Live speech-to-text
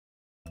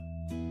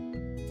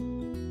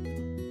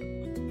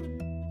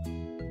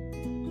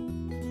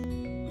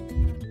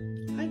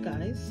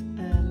guys,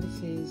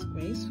 this is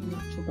Grace from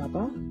Natural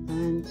Baba,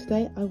 and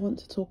today I want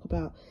to talk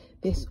about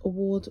this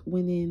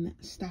award-winning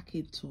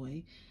stacking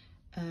toy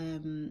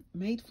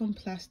made from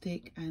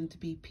plastic and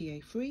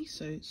BPA free,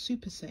 so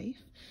super safe.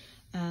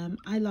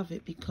 I love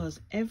it because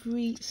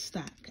every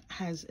stack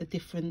has a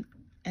different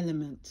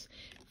element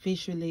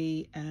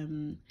visually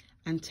and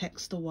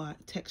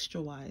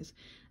texture-wise.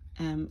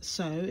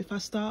 So if I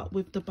start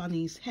with the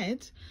bunny's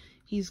head,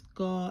 he's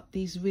got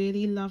these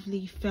really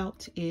lovely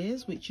felt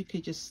ears, which you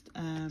could just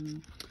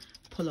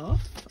pull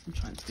off. I'm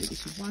trying to do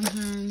this with one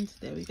hand.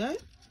 There we go.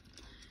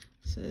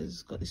 So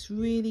it's got this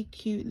really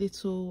cute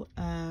little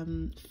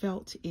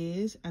felt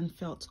ears and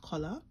felt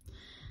collar.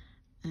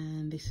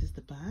 And this is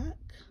the back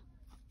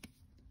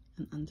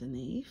and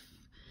underneath.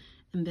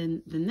 And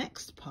then the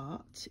next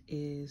part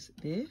is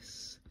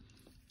this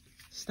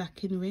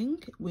stacking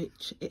ring,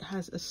 which it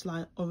has a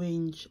slight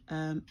orange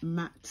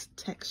matte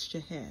texture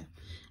here.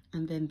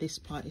 And then this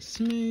part is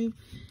smooth,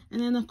 and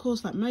then of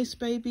course, like most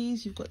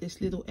babies, you've got this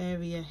little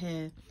area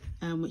here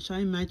which I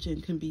imagine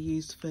can be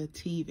used for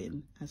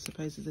teething, I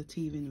suppose, as a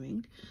teething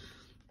ring.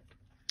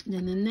 And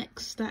then the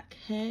next stack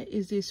here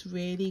is this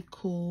really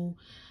cool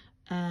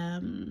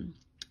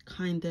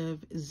kind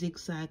of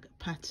zigzag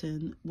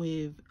pattern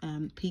with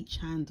peach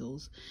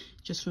handles.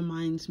 Just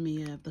reminds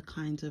me of the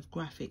kind of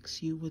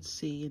graphics you would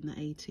see in the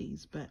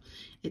 80s, but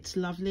it's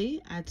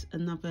lovely, adds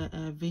another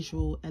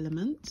visual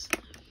element.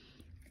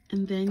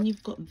 And then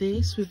you've got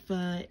this with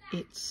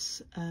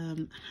its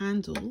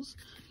handles,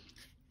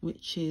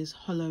 which is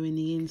hollow in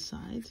the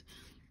inside,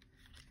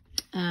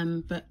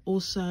 but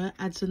also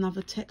adds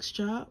another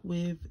texture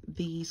with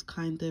these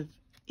kind of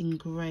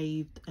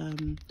engraved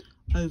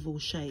oval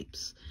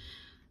shapes.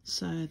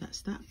 So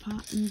that's that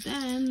part. And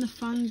then the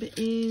fun bit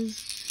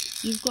is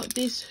you've got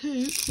this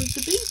hoop with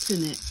the beads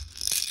in it.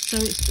 So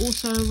it's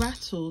also a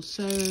rattle.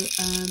 So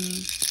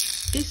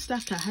this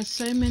stacker has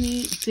so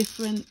many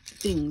different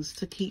things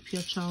to keep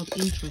your child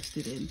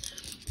interested in.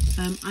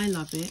 I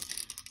love it.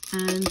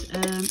 And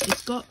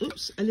it's got,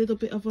 a little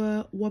bit of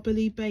a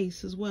wobbly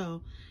base as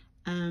well.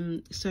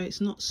 So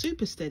it's not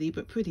super steady,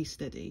 but pretty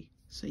steady.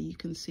 So you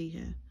can see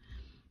here,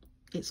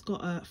 it's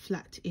got a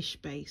flat-ish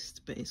base,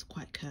 but it's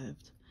quite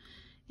curved.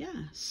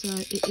 Yeah, so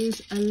it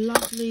is a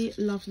lovely,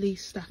 lovely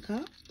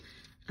stacker.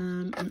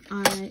 And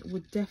I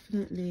would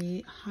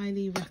definitely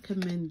highly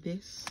recommend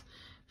this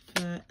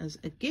as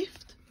a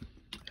gift,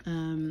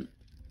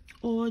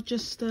 or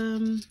just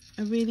a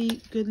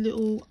really good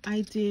little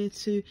idea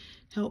to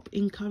help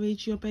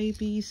encourage your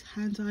baby's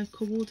hand-eye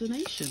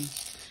coordination.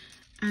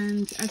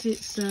 And as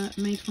it's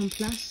made from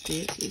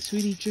plastic, it's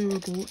really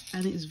durable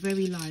and it's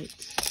very light,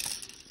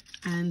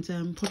 and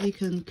probably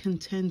can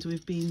contend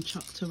with being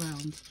chucked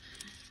around.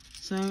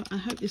 So I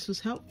hope this was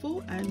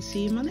helpful, and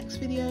see you in my next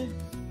video.